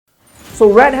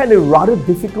So Rat had a rather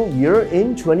difficult year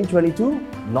in 2022?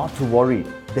 Not to worry.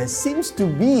 There seems to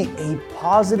be a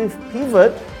positive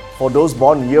pivot for those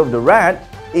born year of the Rat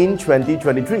in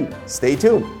 2023. Stay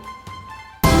tuned.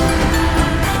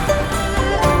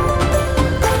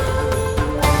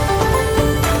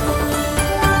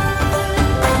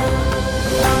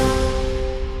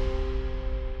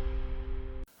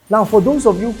 Now, for those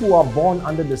of you who are born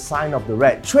under the sign of the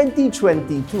Rat,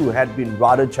 2022 had been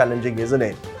rather challenging, isn't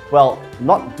it? Well,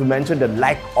 not to mention the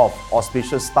lack of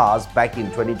auspicious stars back in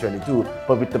 2022,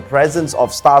 but with the presence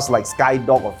of stars like Sky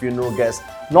Dog or Funeral Guest,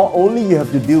 not only you have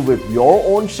to deal with your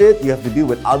own shit, you have to deal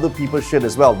with other people's shit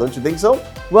as well, don't you think so?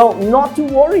 Well, not to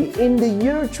worry, in the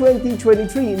year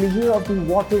 2023, in the year of the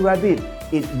Water Rabbit,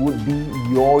 it would be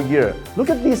your year. Look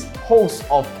at this host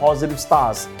of positive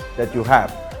stars that you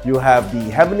have. You have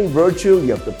the Heavenly Virtue,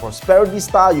 you have the Prosperity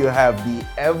Star, you have the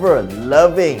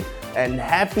ever-loving and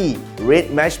happy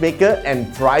Red Matchmaker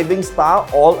and Thriving Star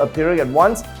all appearing at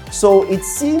once. So it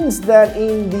seems that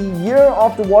in the year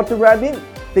of the Water Rabbit,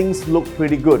 things look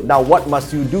pretty good. Now, what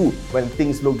must you do when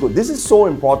things look good? This is so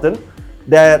important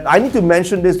that I need to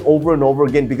mention this over and over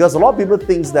again, because a lot of people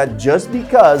think that just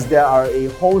because there are a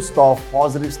host of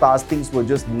positive stars, things will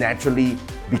just naturally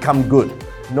become good.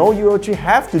 No, you actually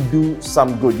have to do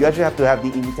some good. You actually have to have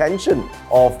the intention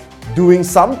of doing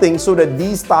something so that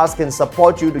these stars can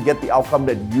support you to get the outcome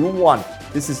that you want.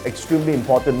 This is extremely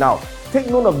important. Now, take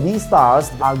note of these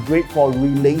stars are great for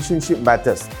relationship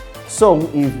matters. So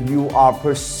if you are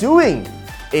pursuing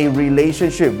a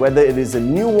relationship, whether it is a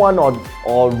new one or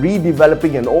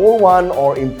redeveloping an old one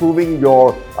or improving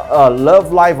your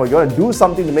love life, or you want to do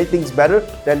something to make things better,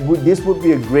 then this would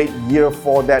be a great year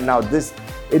for that. Now,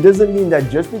 it doesn't mean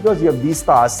that just because you have these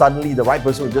stars, suddenly the right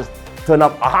person will just turn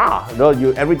up,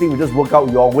 everything will just work out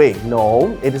your way.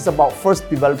 No, it is about first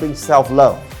developing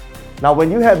self-love. Now, when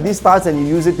you have these stars and you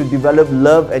use it to develop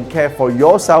love and care for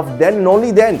yourself, then and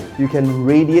only then you can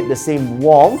radiate the same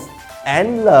warmth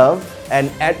and love and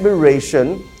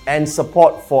admiration and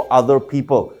support for other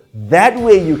people. That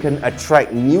way you can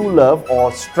attract new love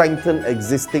or strengthen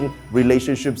existing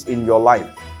relationships in your life.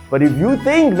 But if you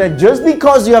think that just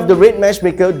because you have the Red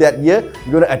Matchmaker that year,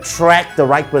 you're going to attract the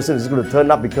right person, it's going to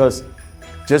turn up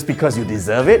just because you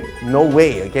deserve it, no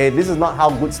way, okay? This is not how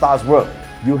good stars work.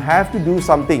 You have to do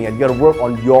something and you got to work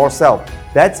on yourself.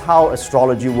 That's how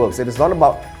astrology works. It is not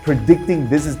about predicting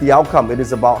this is the outcome. It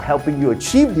is about helping you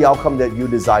achieve the outcome that you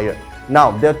desire.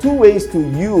 Now, there are two ways to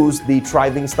use the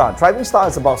Thriving Star. Thriving Star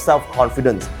is about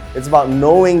self-confidence. It's about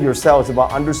knowing yourself. It's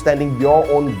about understanding your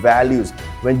own values.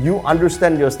 When you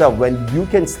understand yourself, when you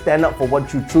can stand up for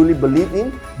what you truly believe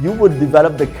in, you will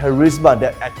develop the charisma,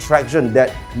 that attraction,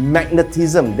 that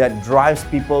magnetism that drives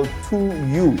people to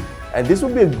you. And this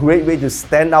would be a great way to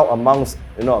stand out amongst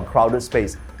a crowded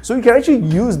space. So you can actually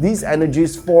use these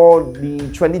energies for the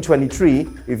 2023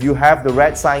 if you have the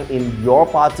red sign in your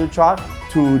Pata chart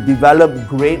to develop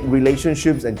great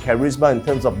relationships and charisma in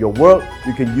terms of your work.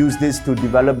 You can use this to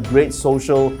develop great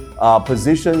social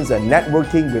positions and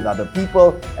networking with other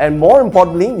people. And more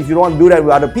importantly, if you don't want to do that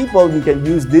with other people, you can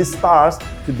use these stars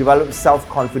to develop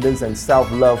self-confidence and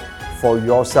self-love for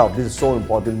yourself. This is so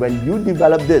important. When you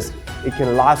develop this, it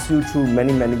can last you through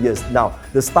many, many years. Now,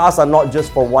 the stars are not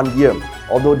just for 1 year.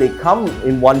 Although they come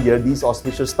in 1 year, these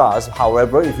auspicious stars,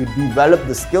 however, if you develop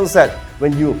the skill set,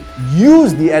 when you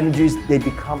use the energies, they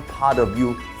become part of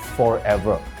you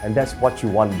forever. And that's what you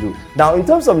want to do. Now, in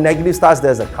terms of negative stars,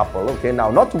 there's a couple, okay? Now,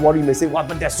 not to worry, you may say, but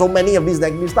there's so many of these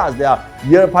negative stars. There are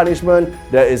year punishment,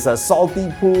 there is a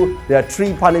salty pool, there are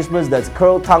tree punishments, there's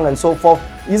curled tongue and so forth.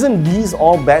 Isn't these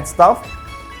all bad stuff?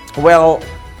 Well,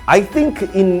 I think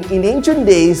in ancient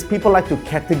days, people like to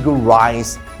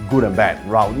categorize good and bad.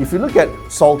 Right? If you look at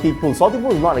salty pool is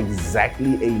not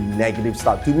exactly a negative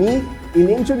star. To me, in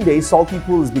ancient days, salty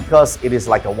pool is because it is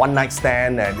like a one-night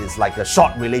stand and it's like a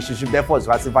short relationship, therefore it's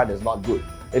classified as not good.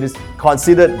 It is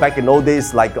considered back in old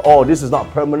days like, this is not a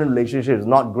permanent relationship, it's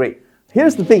not great.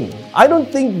 Here's the thing, I don't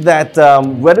think that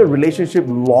whether a relationship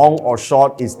long or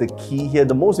short is the key here.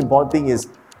 The most important thing is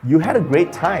you had a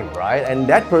great time, right? And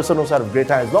that person also had a great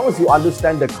time. As long as you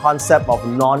understand the concept of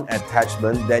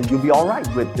non-attachment, then you'll be all right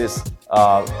with this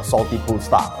salty pool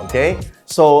star, okay?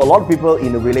 So a lot of people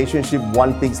in a relationship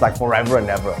want things like forever and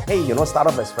ever. Hey, start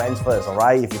off as friends first, all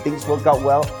right? If things work out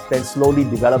well, then slowly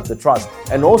develop the trust.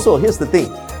 And also, here's the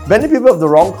thing. Many people have the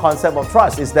wrong concept of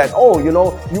trust. Is that,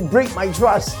 you break my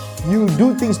trust. You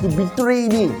do things to betray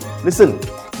me. Listen,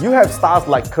 You have stars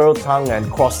like Curl Tongue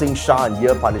and Crossing Star and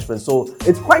Year Punishment. So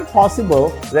it's quite possible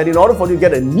that in order for you to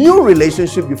get a new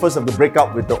relationship, you first have to break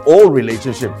up with the old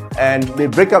relationship. And the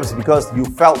breakup is because you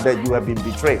felt that you have been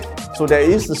betrayed. So there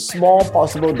is a small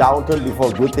possible downturn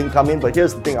before a good thing comes in. But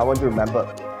here's the thing I want you to remember.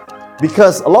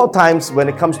 Because a lot of times when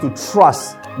it comes to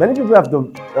trust, many people have the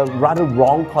rather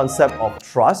wrong concept of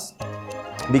trust.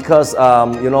 Because,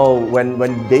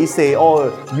 when they say,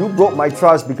 oh, you broke my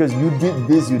trust because you did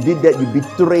this, you did that, you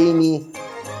betrayed me.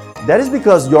 That is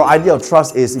because your idea of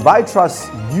trust is, if I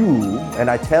trust you and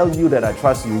I tell you that I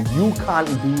trust you, you can't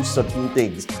do certain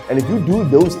things. And if you do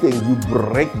those things, you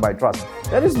break my trust.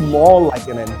 That is more like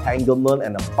an entanglement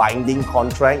and a binding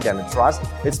contract than a trust.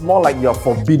 It's more like you're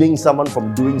forbidding someone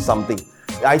from doing something.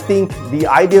 I think the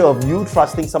idea of you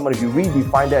trusting someone, if you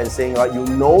redefine that and saying, right, you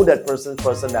know that person's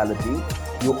personality,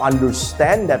 you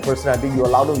understand that personality, you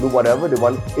allow them to do whatever they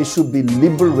want, it should be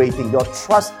liberating. Your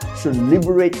trust should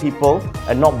liberate people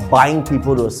and not bind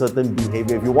people to a certain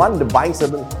behavior. If you want to bind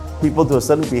certain people to a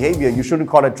certain behavior, you shouldn't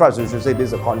call it trust. You should say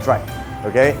this is a contract,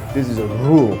 okay? This is a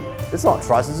rule. It's not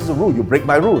trust, this is a rule. You break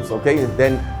my rules, okay? And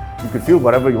then you could feel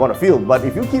whatever you want to feel. But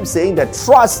if you keep saying that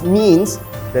trust means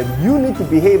that you need to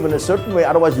behave in a certain way,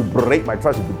 otherwise you break my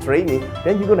trust, you betray me,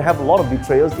 then you're going to have a lot of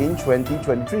betrayals in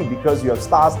 2023 because you have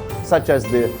stars such as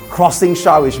the Crossing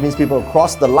Star, which means people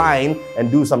cross the line and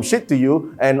do some shit to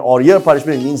you, or Year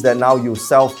Punishment means that now you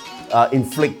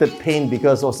inflicted pain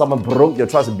because someone broke your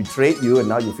trust and betrayed you and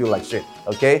now you feel like shit,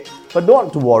 okay? But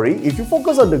don't worry, if you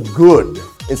focus on the good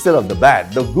instead of the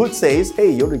bad, the good says,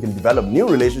 hey, you can develop new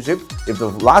relationship. If the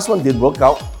last one didn't work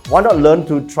out, why not learn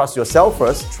to trust yourself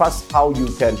first, trust how you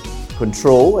can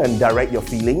control and direct your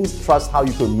feelings, trust how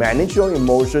you can manage your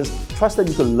emotions, trust that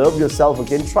you can love yourself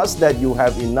again, trust that you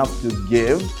have enough to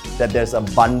give, that there's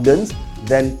abundance,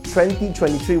 then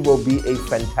 2023 will be a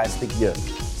fantastic year.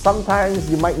 Sometimes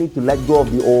you might need to let go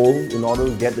of the old in order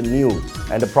to get the new.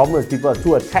 And the problem is people are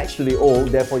too attached to the old,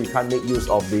 therefore you can't make use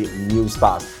of the new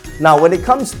stars. Now, when it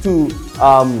comes to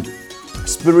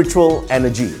spiritual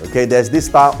energy, okay, there's this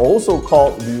star also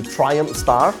called the Triumph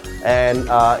Star. And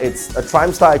it's a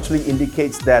Triumph Star actually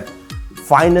indicates that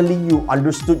finally you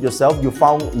understood yourself, you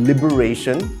found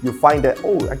liberation, you find that,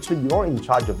 oh, actually you're in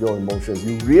charge of your emotions.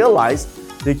 You realize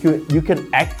that you can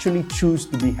actually choose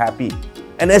to be happy.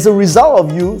 And as a result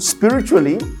of you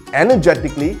spiritually,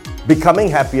 energetically becoming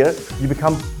happier, you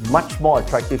become much more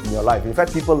attractive in your life. In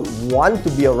fact, people want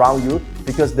to be around you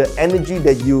because the energy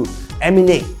that you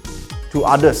emanate to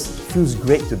others feels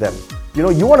great to them. You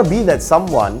know, you want to be that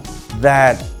someone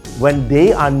that when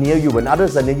they are near you, when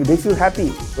others are near you, they feel happy.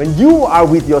 When you are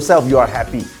with yourself, you are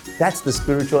happy. That's the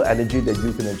spiritual energy that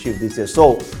you can achieve this year.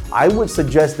 So I would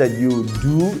suggest that you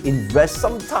do invest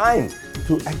some time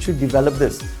to actually develop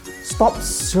this. Stop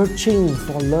searching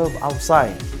for love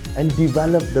outside and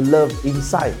develop the love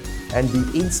inside. And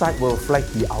the inside will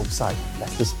reflect the outside.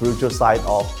 That's the spiritual side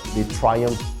of the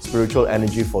Triumph spiritual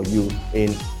energy for you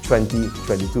in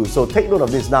 2022. So take note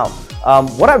of this now.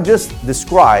 What I've just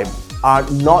described are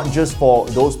not just for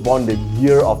those born the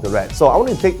year of the rat. So I want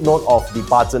to take note of the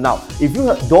Bazi. Now, if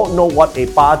you don't know what a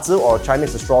Bazi or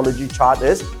Chinese astrology chart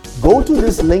is, go to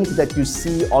this link that you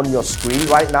see on your screen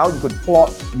right now. You could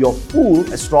plot your full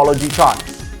astrology chart.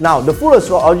 Now, the full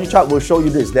astrology chart will show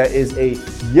you this. There is a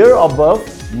year above,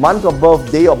 month above,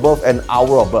 day above, and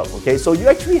hour above. Okay, so you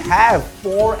actually have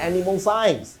 4 animal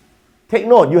signs. Take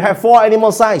note, you have 4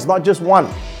 animal signs, not just one.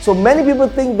 So many people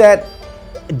think that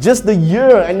just the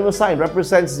year animal sign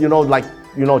represents,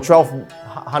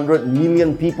 1,200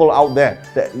 million people out there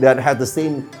that have the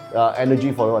same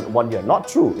energy for 1 year. Not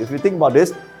true. If you think about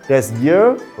this, there's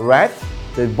year rat,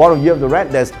 the born of year of the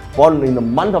rat, there's born in the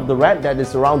month of the rat, that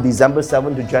is around December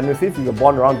 7th to January 5th. If you're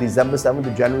born around December 7th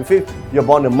to January 5th, you're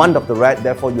born in the month of the rat,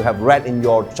 therefore you have rat in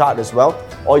your chart as well.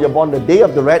 Or you're born the day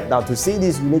of the rat. Now to see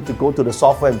this, you need to go to the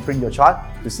software and print your chart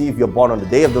to see if you're born on the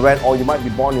day of the rat, or you might be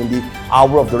born in the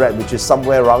hour of the rat, which is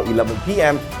somewhere around 11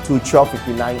 p.m. to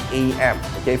 12:59 a.m.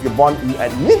 Okay, if you're born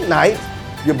at midnight,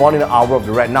 you're born in the hour of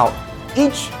the rat. Now,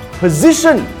 each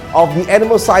position of the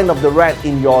animal sign of the rat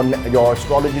in your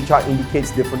astrology chart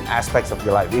indicates different aspects of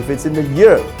your life. If it's in the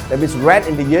year, that means rat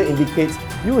in the year indicates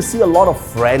you will see a lot of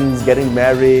friends getting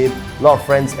married, a lot of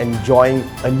friends enjoying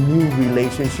a new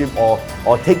relationship or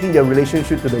taking their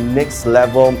relationship to the next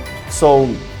level. So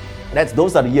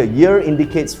those are the year. Year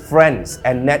indicates friends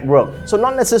and network. So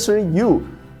not necessarily you,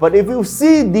 but if you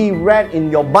see the rat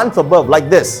in your month above like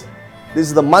this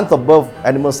is the month above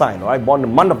animal sign, all right? Born in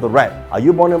the month of the rat. Are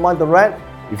you born in the month of the rat?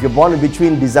 If you're born in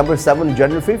between December 7th and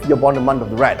January 5th, you're born in the month of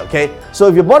the rat, okay? So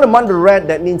if you're born in the month of the rat,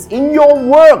 that means in your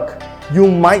work, you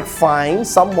might find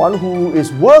someone who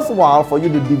is worthwhile for you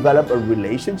to develop a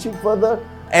relationship further,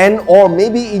 and or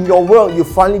maybe in your work you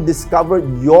finally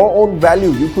discovered your own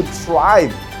value. You could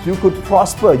thrive, you could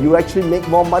prosper, you actually make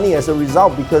more money as a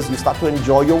result because you start to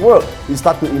enjoy your work. You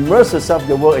start to immerse yourself in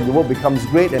your work and your work becomes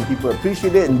great and people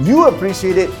appreciate it and you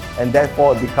appreciate it, and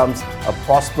therefore it becomes a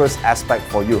prosperous aspect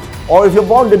for you. Or if you're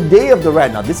born the day of the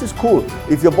rat, now this is cool.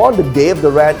 If you're born the day of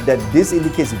the rat, then this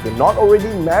indicates if you're not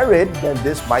already married, then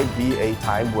this might be a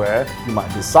time where you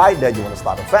might decide that you want to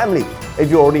start a family.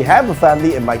 If you already have a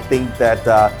family and might think that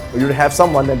you have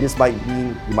someone, then this might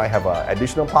mean you might have an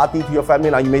additional party to your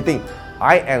family. Now you may think,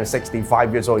 I am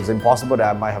 65 years old, it's impossible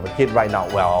that I might have a kid right now.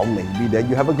 Well, maybe then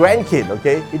you have a grandkid,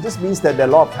 okay? It just means that there are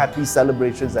a lot of happy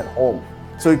celebrations at home.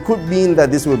 So it could mean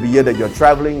that this will be a year that you're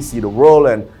traveling, see the world,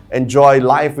 and enjoy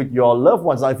life with your loved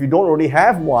ones. Now, if you don't already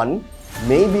have one,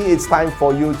 maybe it's time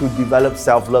for you to develop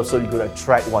self-love so you could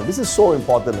attract one. This is so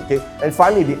important, okay? And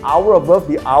finally, the hour of birth,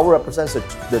 the hour represents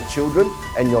the children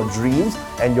and your dreams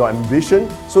and your ambition.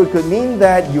 So it could mean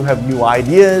that you have new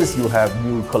ideas, you have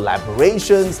new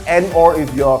collaborations, and or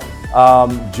if you're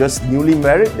just newly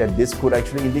married, then this could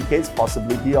actually indicate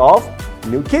possibility of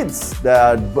new kids,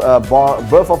 the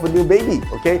birth of a new baby,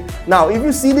 okay? Now, if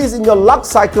you see this in your luck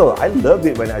cycle, I love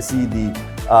it when I see the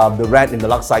rat in the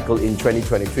luck cycle in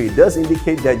 2023. It does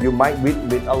indicate that you might meet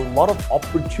with a lot of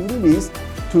opportunities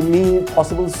to meet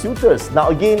possible suitors. Now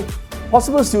again,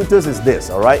 possible suitors is this,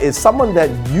 all right? It's someone that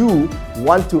you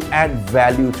want to add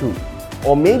value to.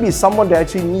 Or maybe someone that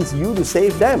actually needs you to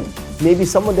save them. Maybe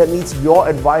someone that needs your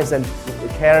advice and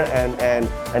care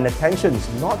and attention. It's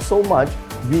not so much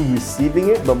you receiving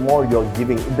it, but more you're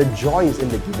giving. The joy is in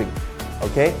the giving.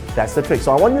 Okay, that's the trick.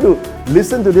 So I want you to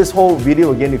listen to this whole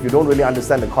video again if you don't really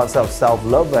understand the concept of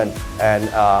self-love and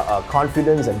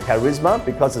confidence and charisma,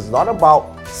 because it's not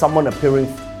about someone appearing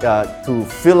to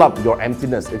fill up your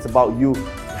emptiness. It's about you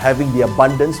having the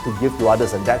abundance to give to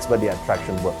others, and that's where the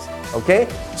attraction works. Okay,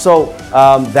 so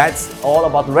that's all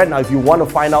about the rat. Now, if you want to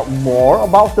find out more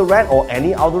about the rat or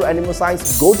any other animal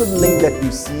signs, go to the link that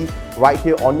you see right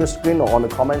here on your screen or on the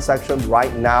comment section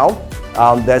right now.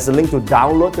 There's a link to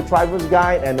download the Thriver's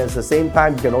Guide, and at the same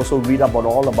time, you can also read up on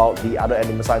all about the other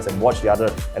animal signs and watch the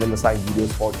other animal sign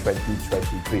videos for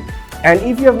 2023. And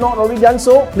if you have not already done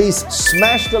so, please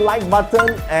smash the like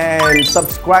button and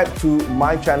subscribe to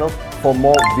my channel for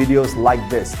more videos like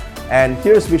this. And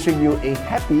here's wishing you a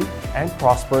happy and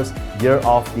prosperous year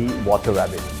of the water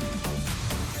rabbit.